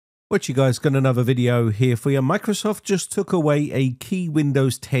What you guys, got another video here for you. Microsoft just took away a key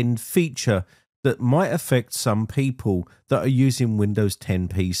Windows 10 feature that might affect some people that are using Windows 10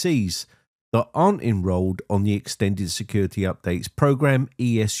 PCs that aren't enrolled on the Extended Security Updates program,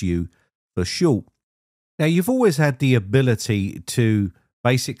 ESU for short. Now, you've always had the ability to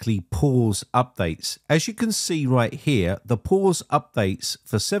basically pause updates. As you can see right here, the pause updates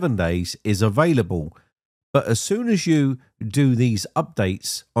for 7 days is available. But as soon as you do these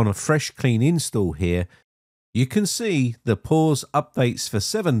updates on a fresh, clean install here, you can see the pause updates for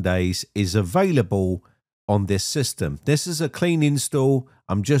 7 days is available on this system. This is a clean install.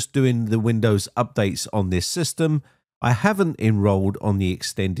 I'm just doing the Windows updates on this system. I haven't enrolled on the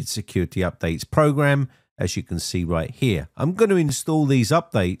Extended Security Updates program, as you can see right here. I'm going to install these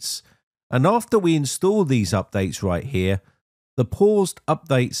updates. And after we install these updates right here, the paused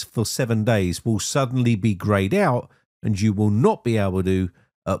updates for 7 days will suddenly be grayed out and you will not be able to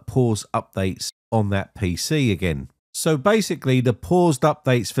pause updates on that PC again. So basically, the paused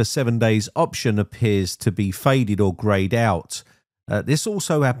updates for 7 days option appears to be faded or grayed out. This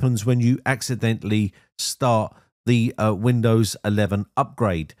also happens when you accidentally start the Windows 11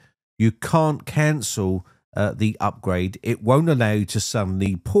 upgrade. You can't cancel the upgrade. It won't allow you to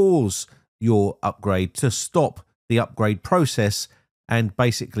suddenly pause your upgrade to stop the upgrade process and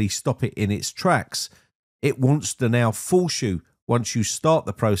basically stop it in its tracks. It wants to now force you, once you start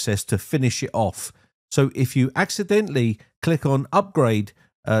the process, to finish it off. So if you accidentally click on upgrade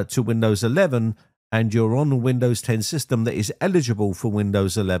to Windows 11 and you're on a Windows 10 system that is eligible for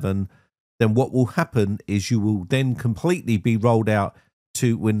Windows 11, then what will happen is you will then completely be rolled out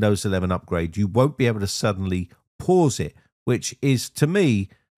to Windows 11 upgrade. You won't be able to suddenly pause it, which is, to me,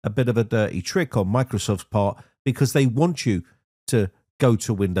 a bit of a dirty trick on Microsoft's part, because they want you to go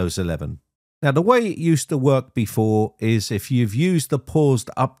to Windows 11. Now, the way it used to work before is if you've used the paused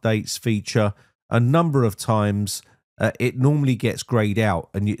updates feature a number of times, it normally gets grayed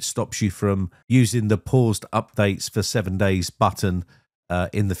out and it stops you from using the paused updates for 7 days button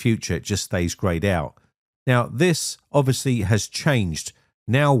in the future. It just stays grayed out. Now, this obviously has changed.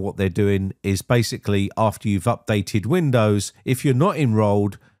 Now what they're doing is basically, after you've updated Windows, if you're not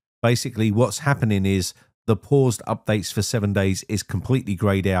enrolled, basically what's happening is the paused updates for 7 days is completely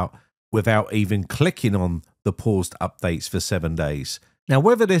grayed out without even clicking on the paused updates for 7 days. Now,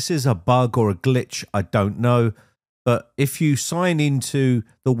 whether this is a bug or a glitch, I don't know. But if you sign into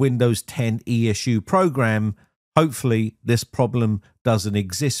the Windows 10 ESU program, hopefully this problem doesn't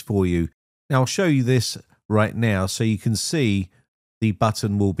exist for you. Now, I'll show you this right now so you can see the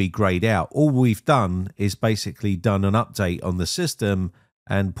button will be grayed out. All we've done is basically done an update on the system,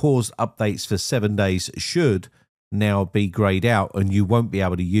 and pause updates for 7 days should now be grayed out and you won't be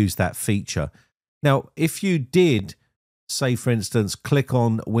able to use that feature. Now, if you did, say for instance, click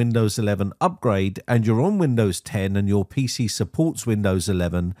on Windows 11 upgrade and you're on Windows 10 and your PC supports Windows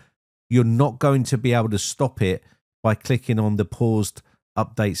 11, you're not going to be able to stop it by clicking on the paused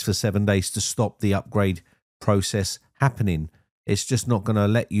updates for 7 days to stop the upgrade process happening. It's just not going to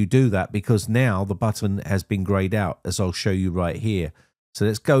let you do that because now the button has been grayed out, as I'll show you right here. So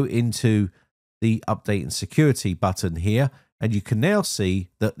let's go into the update and security button here, and you can now see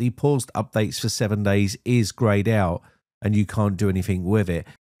that the paused updates for 7 days is grayed out and you can't do anything with it.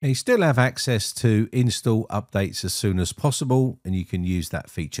 Now, you still have access to install updates as soon as possible, and you can use that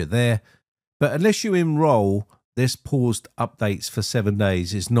feature there. But unless you enroll, this paused updates for 7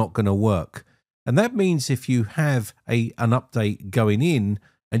 days is not going to work. And that means if you have an update going in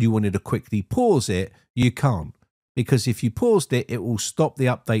and you wanted to quickly pause it, you can't. Because if you paused it, it will stop the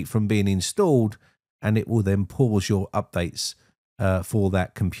update from being installed and it will then pause your updates for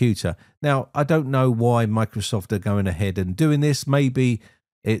that computer. Now, I don't know why Microsoft are going ahead and doing this. Maybe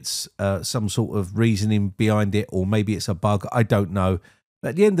it's some sort of reasoning behind it, or maybe it's a bug. I don't know.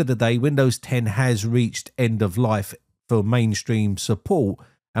 But at the end of the day, Windows 10 has reached end of life for mainstream support,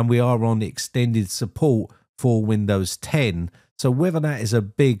 and we are on extended support for Windows 10. So whether that is a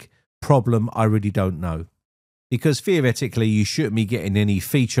big problem, I really don't know. Because theoretically, you shouldn't be getting any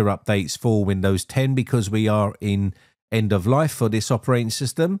feature updates for Windows 10 because we are in end of life for this operating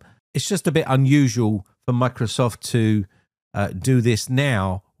system. It's just a bit unusual for Microsoft to do this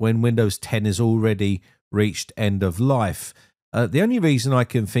now when Windows 10 has already reached end of life. The only reason I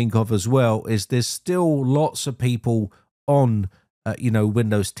can think of as well is there's still lots of people on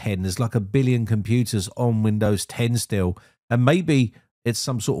Windows 10. There's like 1 billion computers on Windows 10 still. And maybe it's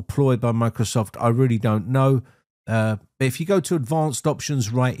some sort of ploy by Microsoft. I really don't know. But if you go to advanced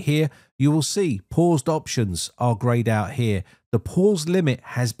options right here, you will see paused options are grayed out here. The pause limit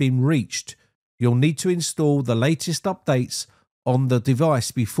has been reached. You'll need to install the latest updates on the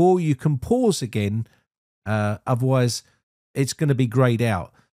device before you can pause again. Otherwise, it's going to be grayed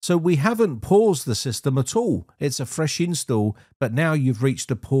out. So we haven't paused the system at all. It's a fresh install, but now you've reached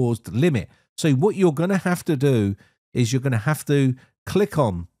the paused limit. So what you're going to have to do is you're going to have to click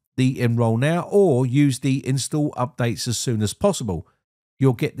on the enroll now or use the install updates as soon as possible.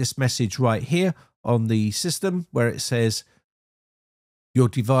 You'll get this message right here on the system where it says your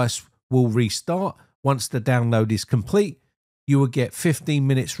device will restart once the download is complete. You will get 15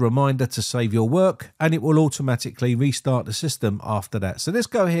 minutes reminder to save your work, and it will automatically restart the system after that. So let's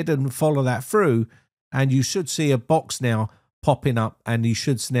go ahead and follow that through, and you should see a box now popping up, and you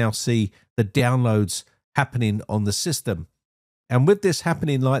should now see the downloads happening on the system. And with this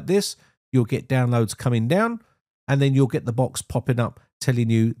happening like this, you'll get downloads coming down, and then you'll get the box popping up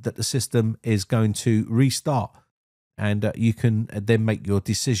telling you that the system is going to restart. And you can then make your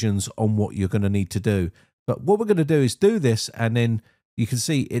decisions on what you're going to need to do. But what we're going to do is do this, and then you can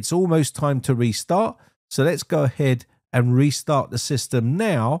see it's almost time to restart. So let's go ahead and restart the system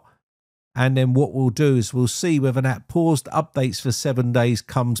now. And then what we'll do is we'll see whether that paused updates for 7 days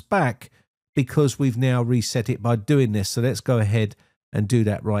comes back, because we've now reset it by doing this. So let's go ahead and do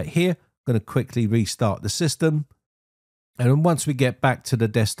that right here. I'm going to quickly restart the system. And then once we get back to the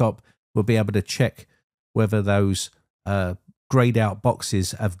desktop, we'll be able to check whether those grayed out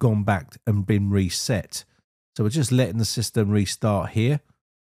boxes have gone back and been reset. So we're just letting the system restart here.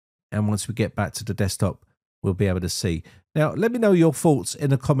 And once we get back to the desktop, we'll be able to see. Now, let me know your thoughts in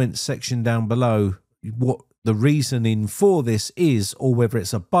the comments section down below, what the reasoning for this is, or whether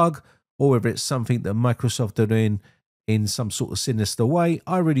it's a bug, or whether it's something that Microsoft are doing in some sort of sinister way.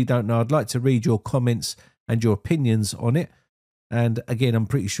 I really don't know. I'd like to read your comments and your opinions on it. And again, I'm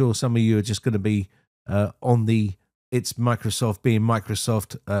pretty sure some of you are just going to be on the it's Microsoft being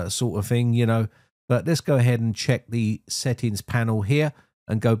Microsoft sort of thing, you know. But let's go ahead and check the settings panel here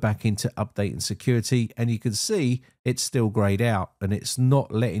and go back into update and security. And you can see it's still grayed out and it's not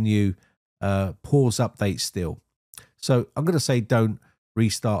letting you pause updates still. So I'm going to say don't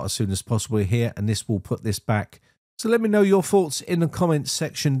restart as soon as possible here, and this will put this back. So let me know your thoughts in the comments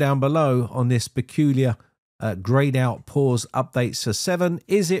section down below on this peculiar grayed out pause updates for 7.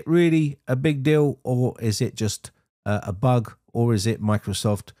 Is it really a big deal, or is it just a bug, or is it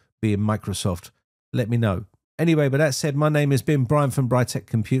Microsoft being Microsoft? Let me know. Anyway, with that said, my name has been Brian from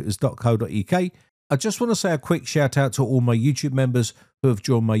briteccomputers.co.uk. I just want to say a quick shout out to all my YouTube members who have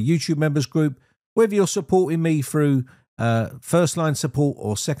joined my YouTube members group. Whether you're supporting me through first line support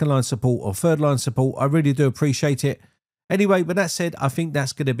or second line support or third line support, I really do appreciate it. Anyway, with that said, I think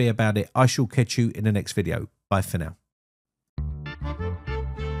that's going to be about it. I shall catch you in the next video. Bye for now.